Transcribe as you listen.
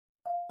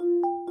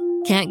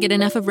Can't get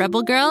enough of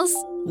Rebel Girls?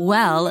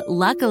 Well,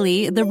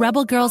 luckily, the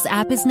Rebel Girls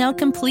app is now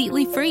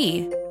completely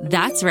free.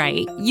 That's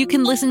right. You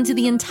can listen to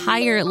the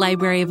entire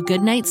library of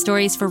goodnight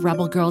stories for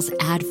Rebel Girls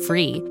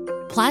ad-free.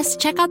 Plus,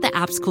 check out the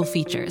app's cool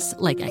features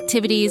like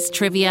activities,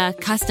 trivia,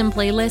 custom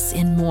playlists,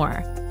 and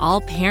more.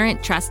 All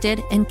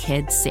parent-trusted and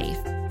kids-safe.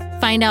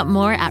 Find out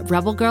more at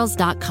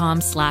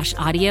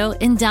rebelgirls.com/audio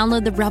and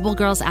download the Rebel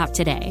Girls app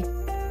today.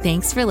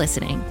 Thanks for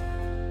listening.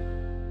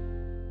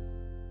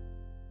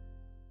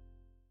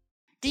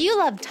 Do you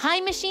love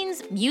time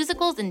machines,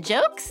 musicals, and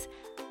jokes?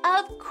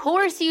 Of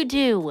course you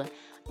do.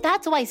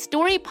 That's why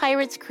Story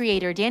Pirates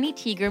creator Danny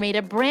Teeger made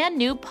a brand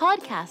new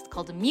podcast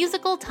called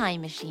Musical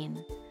Time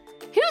Machine.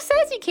 Who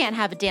says you can't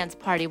have a dance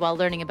party while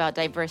learning about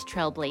diverse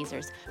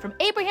trailblazers, from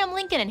Abraham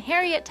Lincoln and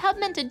Harriet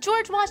Tubman to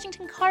George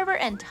Washington Carver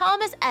and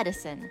Thomas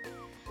Edison?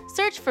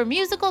 Search for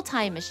Musical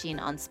Time Machine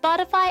on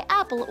Spotify,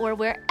 Apple, or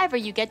wherever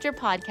you get your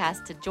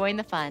podcasts to join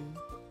the fun.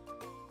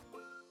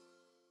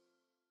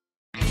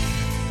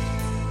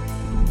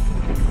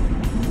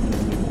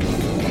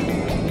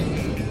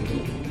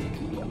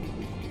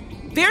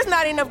 There's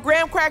not enough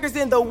graham crackers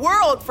in the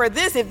world for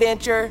this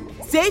adventure.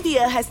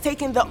 Zavia has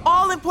taken the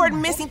all-important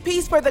missing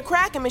piece for the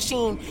Kraken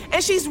machine,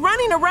 and she's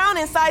running around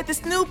inside the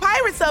Snood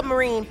pirate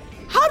submarine.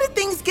 How did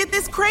things get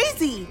this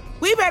crazy?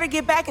 We better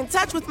get back in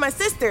touch with my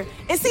sister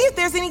and see if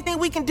there's anything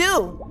we can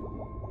do.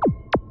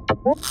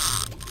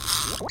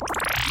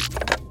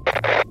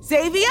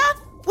 Zavia,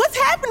 what's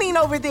happening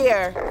over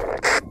there?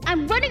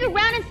 I'm running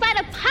around inside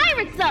a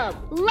pirate sub.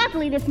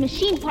 Luckily, this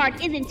machine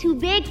part isn't too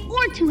big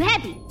or too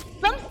heavy.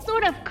 Some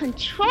sort of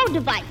control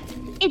device.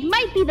 It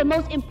might be the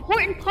most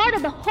important part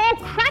of the whole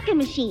Kraken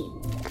machine.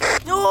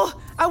 Oh,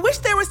 I wish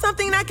there was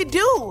something I could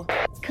do.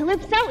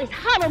 Calypso is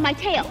hot on my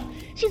tail.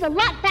 She's a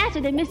lot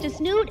faster than Mr.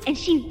 Snood, and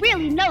she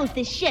really knows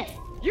this ship.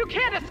 You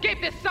can't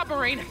escape this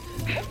submarine.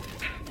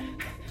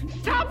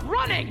 Stop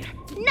running!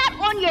 Not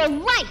on your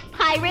life,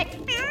 pirate.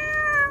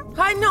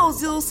 I know,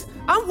 Zeus.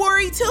 I'm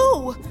worried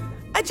too.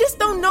 I just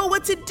don't know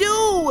what to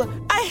do.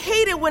 I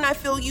hate it when I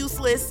feel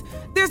useless.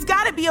 There's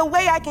gotta be a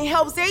way I can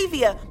help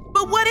Zavia,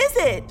 but what is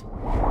it?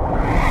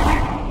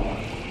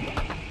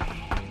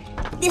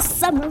 This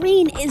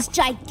submarine is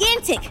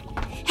gigantic.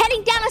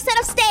 Heading down a set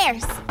of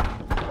stairs.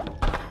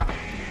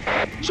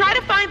 Try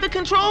to find the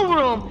control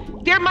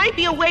room. There might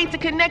be a way to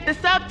connect the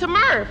sub to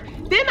Merv.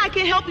 Then I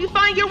can help you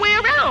find your way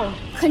around.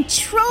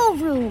 Control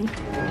room.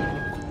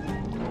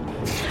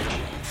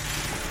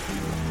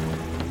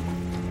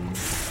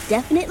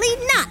 Definitely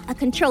not a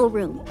control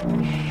room.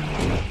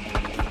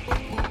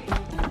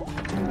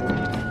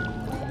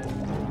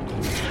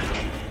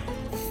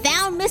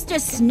 Found Mr.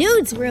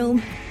 Snood's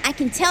room. I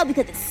can tell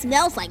because it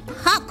smells like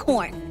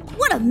popcorn.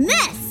 What a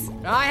mess!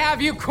 I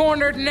have you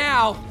cornered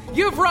now.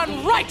 You've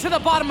run right to the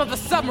bottom of the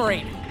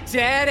submarine.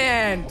 Dead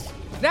end.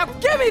 Now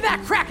give me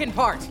that Kraken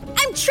part.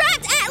 I'm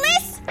trapped,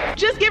 Atlas!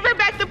 Just give her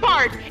back the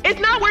part. It's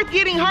not worth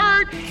getting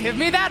hurt. Give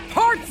me that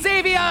part,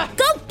 Zavia.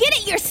 Go get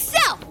it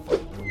yourself!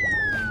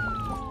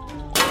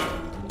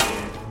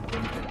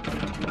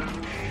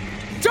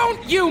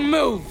 Don't you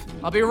move.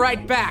 I'll be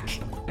right back.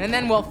 And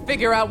then we'll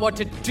figure out what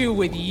to do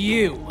with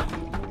you.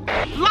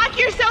 Lock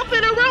yourself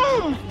in a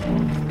room.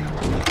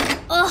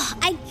 Ugh,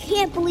 I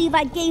can't believe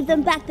I gave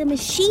them back the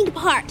machine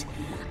part.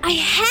 I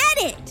had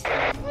it.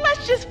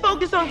 Let's just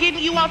focus on getting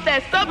you off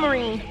that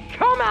submarine.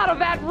 Come out of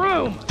that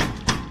room.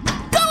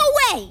 Go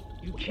away.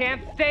 You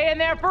can't stay in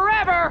there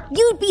forever.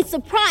 You'd be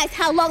surprised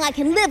how long I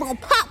can live on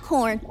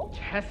popcorn.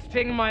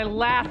 Testing my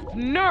last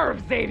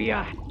nerve,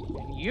 Zavia.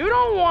 You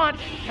don't want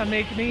to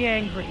make me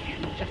angry.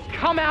 Just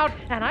come out,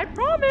 and I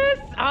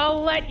promise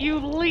I'll let you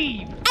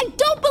leave. I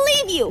don't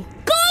believe you.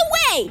 Go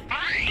away.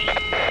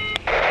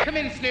 Come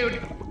in,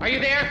 Snood. Are you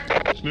there?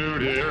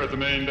 Snood here at the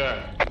main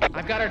deck.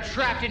 I've got her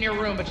trapped in your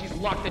room, but she's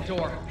locked the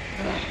door.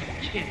 Ugh,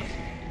 kids,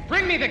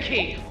 bring me the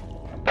key.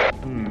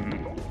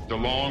 It's a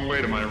long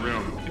way to my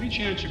room. Any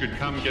chance you could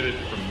come get it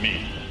from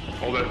me?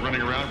 All that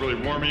running around really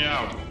wore me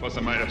out. Plus,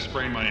 I might have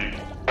sprained my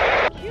ankle.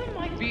 You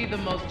might be the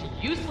most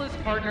useless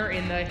partner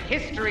in the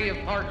history of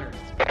partners.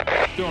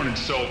 Don't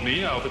insult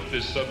me. I'll lift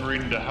this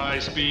submarine into high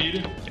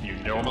speed, and you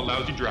know I'm a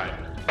lousy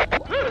driver.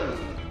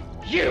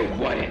 You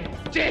wouldn't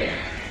dare.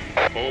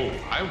 Oh,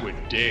 I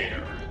would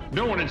dare.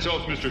 No one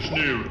insults Mr.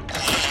 Snood.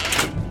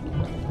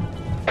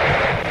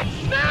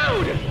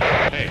 Snood!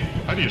 Hey,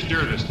 how do you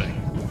steer this thing?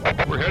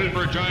 We're headed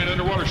for a giant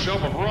underwater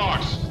shelf of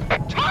rocks.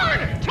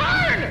 Turn!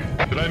 Turn!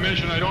 Did I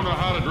mention I don't know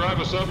how to drive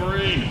a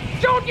submarine?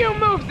 Don't you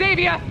move,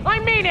 Zavia! I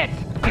mean it!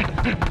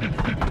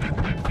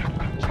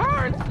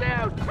 Turn,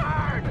 Snood!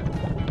 Turn!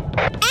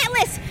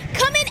 Atlas!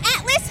 Come in,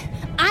 Atlas!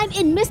 I'm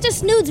in Mr.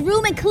 Snood's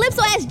room and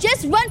Calypso has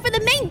just run for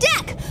the main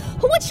deck.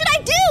 What should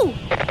I do?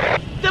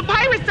 The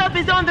pirate sub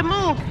is on the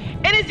move,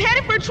 and it's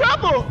headed for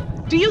trouble.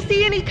 Do you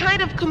see any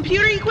kind of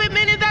computer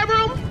equipment in that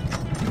room?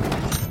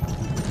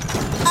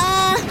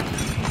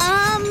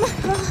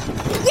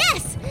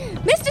 Yes!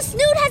 Mr.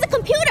 Snood has a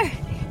computer,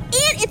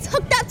 and it's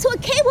hooked up to a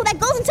cable that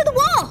goes into the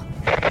wall.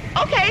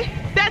 Okay,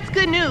 that's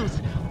good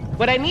news.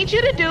 What I need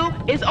you to do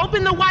is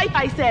open the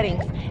Wi-Fi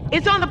settings,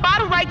 It's on the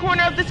bottom right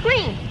corner of the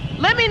screen.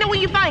 Let me know when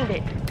you find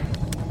it.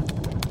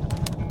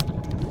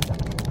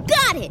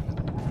 Got it!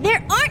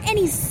 There aren't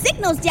any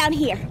signals down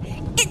here.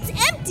 It's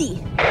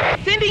empty.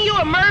 Sending you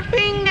a Merv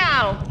ping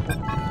now.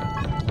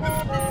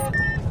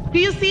 Do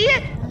you see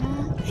it?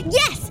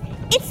 Yes!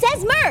 It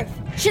says Merv.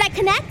 Should I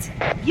connect?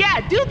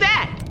 Yeah, do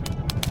that.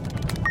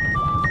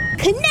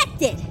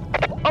 Connected.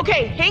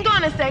 Okay, hang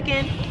on a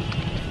second.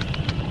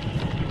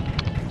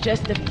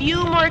 Just a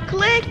few more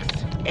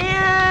clicks,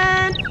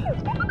 and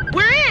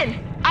we're in.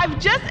 I've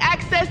just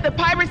accessed the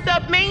pirate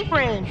sub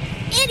mainframe.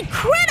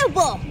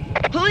 Incredible!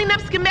 Pulling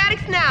up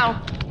schematics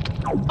now.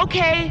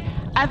 Okay,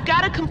 I've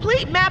got a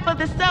complete map of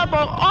the sub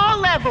on all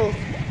levels.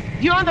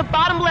 You're on the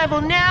bottom level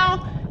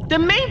now. The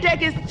main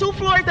deck is 2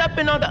 floors up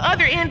and on the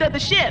other end of the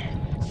ship.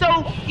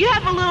 So you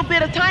have a little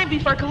bit of time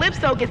before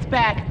Calypso gets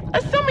back,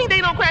 assuming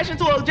they don't crash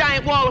into a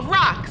giant wall of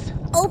rocks.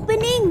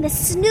 Opening the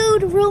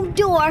Snood room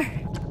door.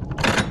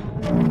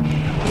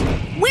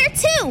 Where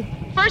to?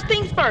 First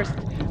things first,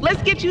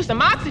 let's get you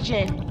some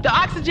oxygen. The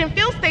oxygen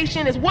fill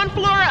station is 1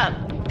 floor up.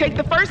 Take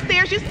the first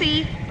stairs you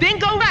see, then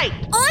go right.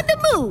 On the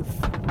move.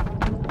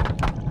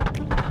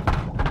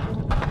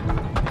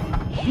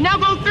 Now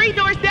go 3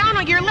 doors down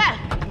on your left.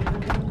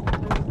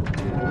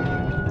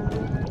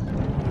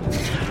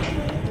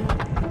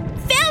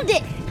 Found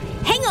it!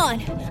 Hang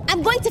on.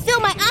 I'm going to fill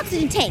my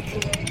oxygen tank.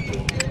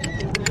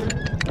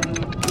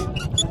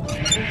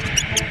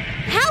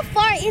 How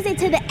far is it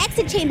to the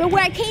exit chamber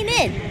where I came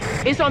in?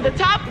 It's on the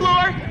top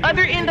floor,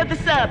 other end of the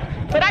sub,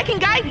 but I can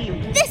guide you.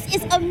 This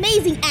is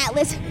amazing,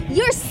 Atlas.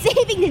 You're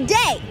saving the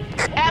day.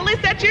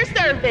 Atlas at your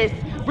service.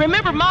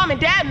 Remember, Mom and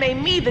Dad made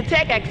me the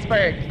tech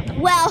expert.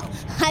 Well,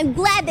 I'm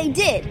glad they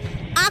did.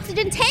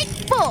 Oxygen tank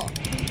full.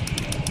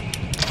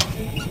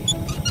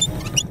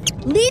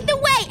 Lead the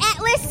way,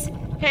 Atlas.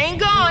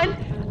 Hang on.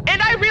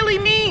 And I really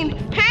mean,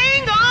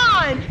 hang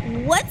on.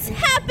 What's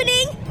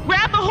happening?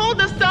 Grab a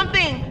hold of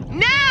something.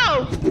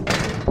 Now!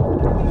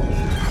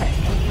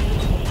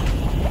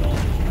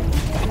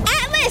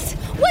 Atlas,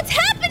 what's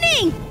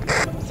happening?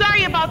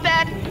 Sorry about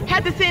that.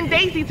 Had to send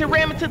Daisy to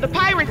ram into the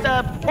pirate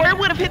sub, or it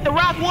would have hit the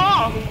rock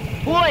wall.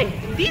 Boy,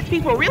 these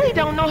people really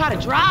don't know how to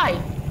drive.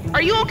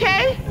 Are you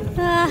okay?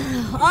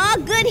 All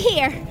good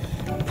here.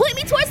 Point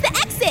me towards the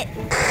exit.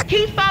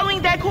 Keep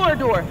following that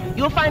corridor.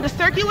 You'll find a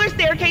circular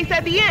staircase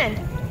at the end.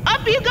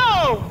 Up you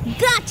go!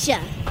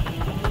 Gotcha.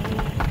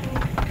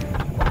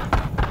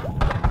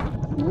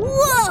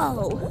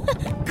 Whoa!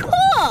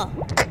 Cool!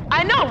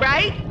 I know,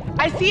 right?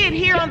 I see it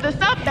here on the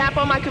sub map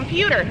on my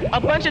computer. A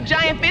bunch of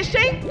giant fish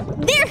tanks.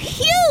 They're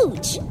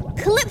huge!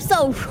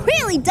 Calypso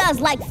really does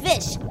like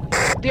fish.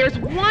 There's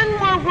one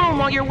more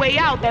room on your way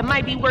out that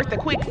might be worth a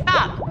quick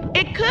stop.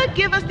 It could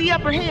give us the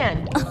upper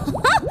hand.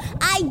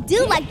 I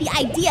do like the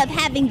idea of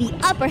having the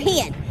upper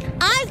hand.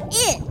 I'm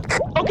in.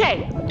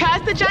 Okay,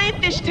 past the giant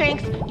fish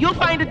tanks, you'll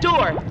find a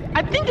door.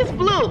 I think it's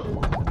blue.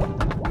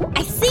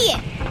 I see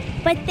it.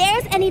 But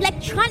there's an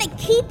electronic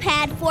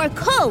keypad for a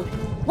code.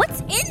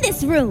 What's in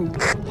this room?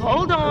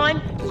 Hold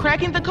on.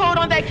 Cracking the code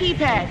on that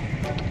keypad.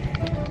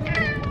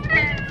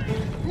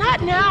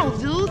 Not now,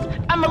 Zeus.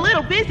 I'm a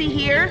little busy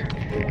here.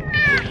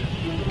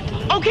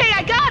 Okay,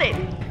 I got it.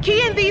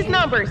 Key in these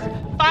numbers.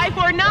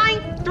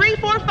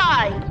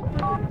 549345.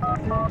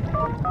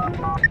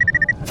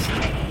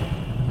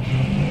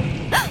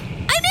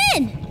 I'm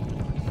in!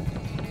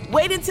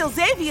 Wait until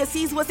Zavia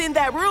sees what's in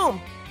that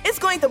room. It's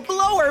going to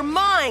blow her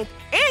mind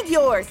and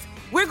yours.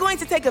 We're going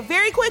to take a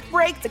very quick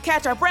break to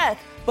catch our breath,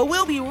 but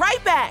we'll be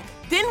right back.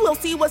 Then we'll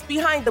see what's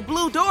behind the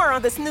blue door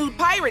on the Snood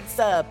pirate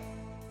sub.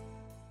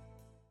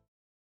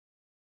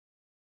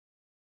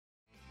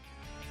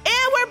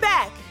 And we're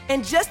back,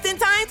 and just in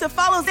time to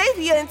follow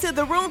Zavia into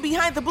the room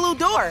behind the blue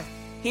door.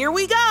 Here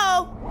we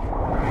go.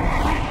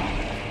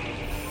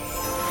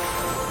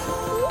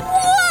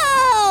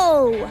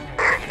 Whoa!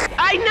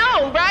 I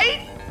know,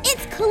 right?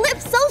 It's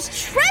Calypso's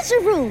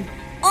treasure room.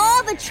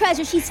 All the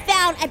treasure she's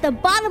found at the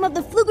bottom of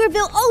the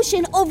Pflugerville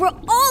Ocean over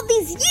all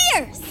these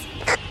years.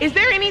 Is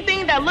there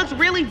anything that looks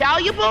really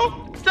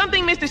valuable?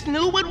 Something Mr.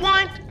 Snood would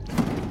want?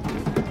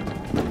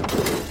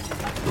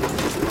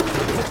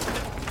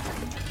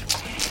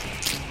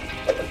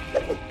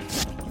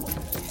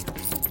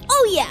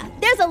 Oh yeah,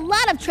 there's a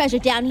lot of treasure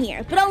down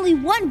here, but only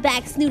one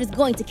bag Snood is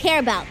going to care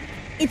about.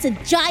 It's a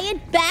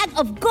giant bag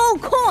of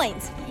gold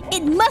coins.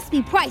 It must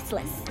be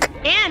priceless.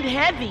 And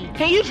heavy.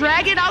 Can you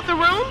drag it out the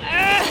room?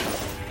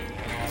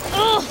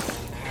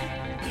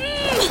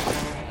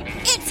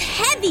 It's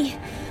heavy,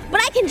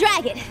 but I can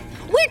drag it.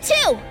 Where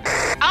to?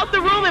 Out the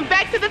room and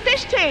back to the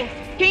fish tank.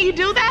 Can you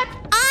do that?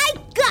 I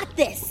got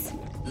this.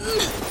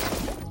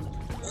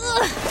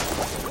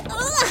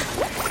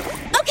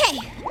 Okay,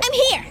 I'm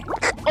here.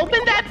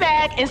 Open that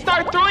bag and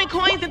start throwing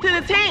coins into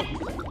the tank.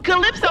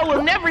 Calypso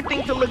will never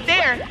think to look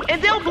there,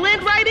 and they'll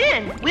blend right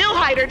in. We'll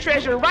hide her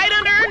treasure right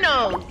under her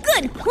nose.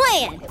 Good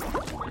plan.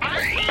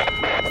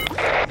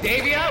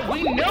 Zavia,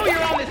 we know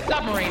you're on this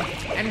submarine,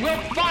 and we'll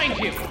find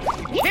you.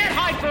 You can't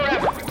hide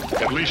forever.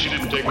 At least you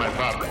didn't take my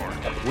popcorn.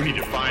 We need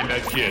to find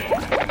that kid.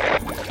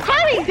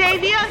 Hurry,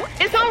 Zavia!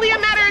 It's only a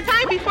matter of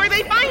time before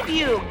they find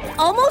you.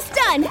 Almost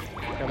done.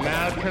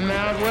 Come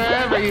out,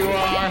 wherever you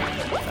are.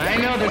 I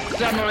know the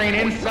submarine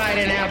inside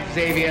and out,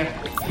 Zavia.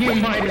 You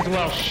might as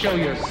well show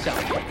yourself.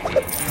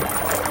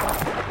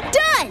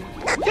 Done!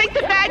 Take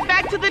the bag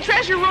back to the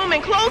treasure room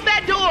and close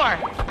that door.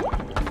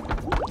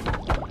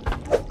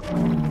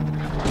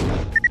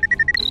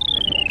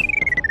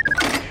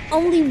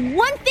 Only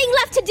one thing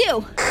left to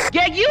do.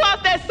 Get you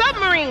off that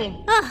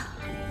submarine.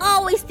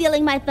 Always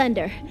stealing my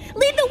thunder.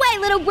 Lead the way,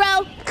 little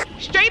bro.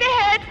 Straight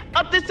ahead,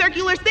 up the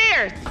circular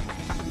stairs.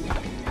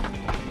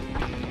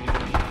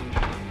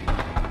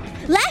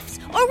 Left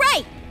or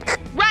right?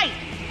 Right.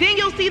 Then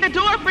you'll see the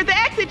door for the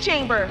exit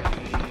chamber.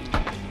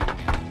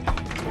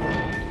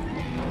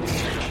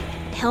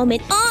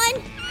 Helmet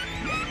on.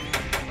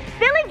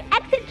 Filling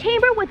exit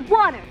chamber with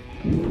water.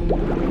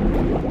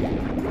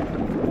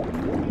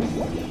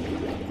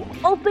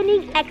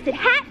 Opening exit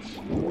hatch.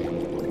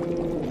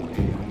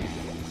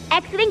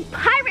 Exiting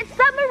pirate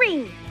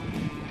submarine.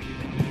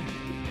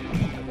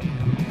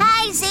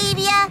 Hi,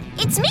 Zavia.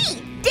 It's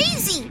me,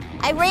 Daisy.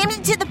 I rammed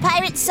into the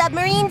pirate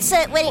submarine so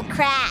it wouldn't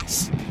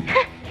crash.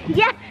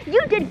 Yeah,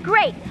 you did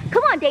great.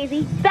 Come on,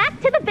 Daisy. Back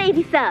to the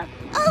baby sub.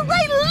 Oh,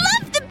 I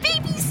love the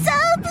baby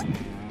sub.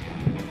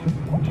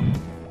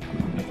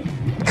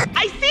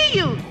 I see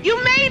you.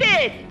 You made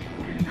it.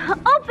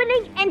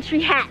 Opening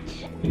entry hatch.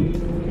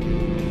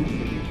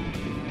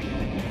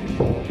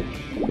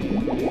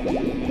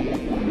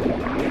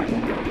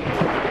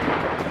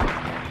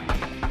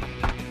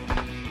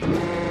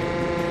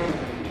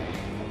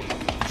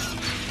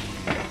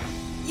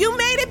 You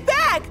made it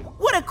back.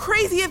 What a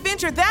crazy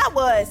adventure that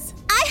was.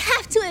 I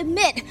have to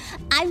admit,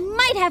 I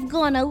might have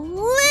gone a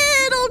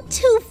little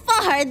too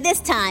far this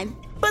time.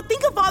 But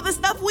think of all the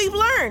stuff we've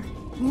learned.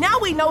 Now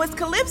we know it's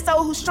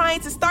Calypso who's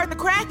trying to start the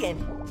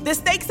Kraken. The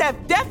stakes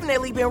have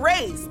definitely been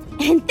raised.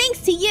 And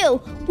thanks to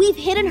you, we've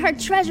hidden her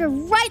treasure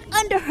right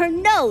under her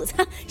nose.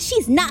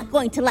 She's not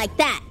going to like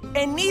that.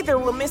 And neither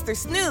will Mr.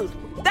 Snood.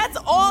 That's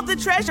all the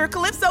treasure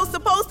Calypso's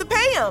supposed to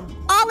pay him.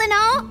 All in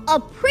all, a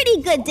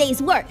pretty good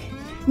day's work.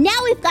 Now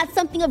we've got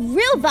something of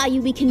real value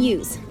we can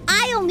use.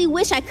 I only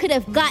wish I could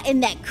have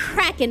gotten that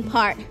Kraken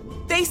part.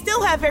 They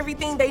still have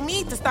everything they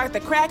need to start the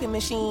Kraken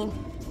machine.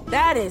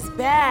 That is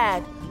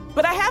bad.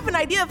 But I have an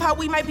idea of how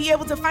we might be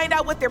able to find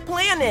out what their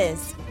plan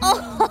is.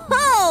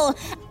 Oh,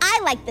 I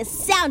like the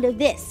sound of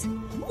this.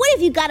 What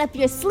have you got up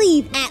your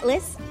sleeve,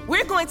 Atlas?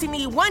 We're going to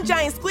need one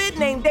giant squid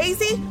named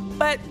Daisy,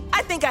 but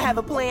I think I have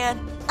a plan.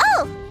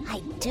 Oh, I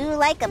do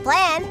like a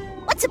plan.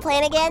 What's a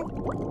plan again?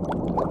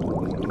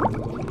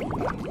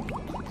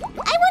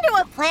 I wonder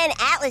what plan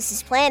Atlas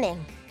is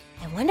planning.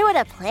 I wonder what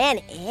a plan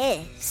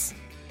is.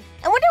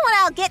 I wonder what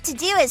I'll get to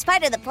do as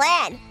part of the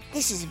plan.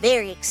 This is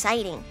very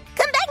exciting.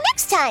 Come back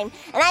next time,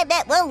 and I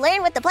bet we'll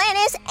learn what the plan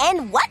is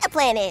and what a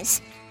plan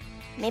is.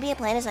 Maybe a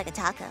plan is like a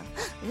taco.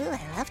 Ooh, I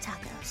love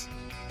tacos.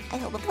 I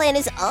hope a plan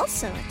is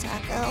also a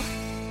taco.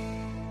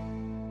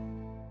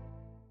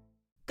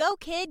 Go,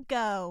 kid,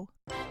 go.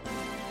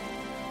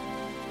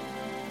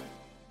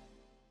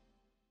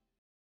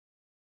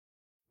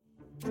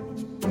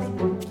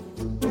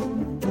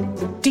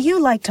 Do you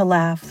like to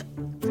laugh?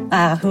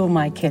 Who am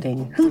I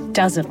kidding? Who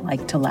doesn't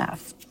like to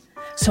laugh?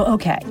 So,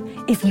 okay,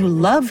 if you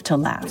love to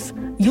laugh,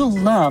 you'll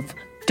love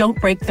Don't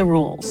Break the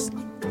Rules.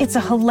 It's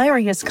a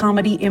hilarious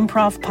comedy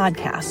improv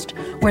podcast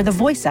where the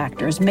voice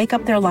actors make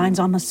up their lines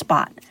on the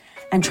spot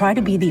and try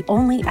to be the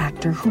only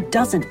actor who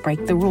doesn't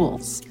break the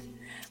rules.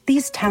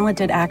 These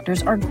talented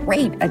actors are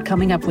great at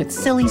coming up with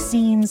silly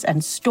scenes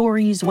and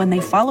stories when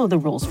they follow the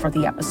rules for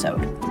the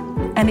episode.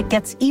 And it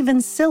gets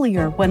even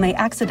sillier when they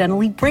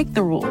accidentally break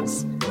the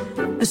rules.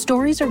 The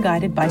stories are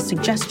guided by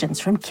suggestions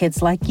from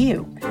kids like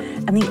you,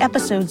 and the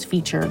episodes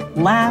feature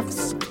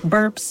laughs,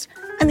 burps,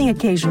 and the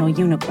occasional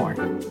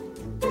unicorn.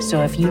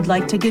 So if you'd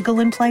like to giggle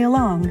and play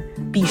along,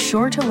 be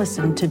sure to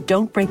listen to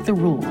Don't Break the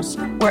Rules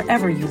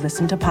wherever you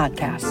listen to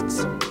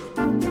podcasts.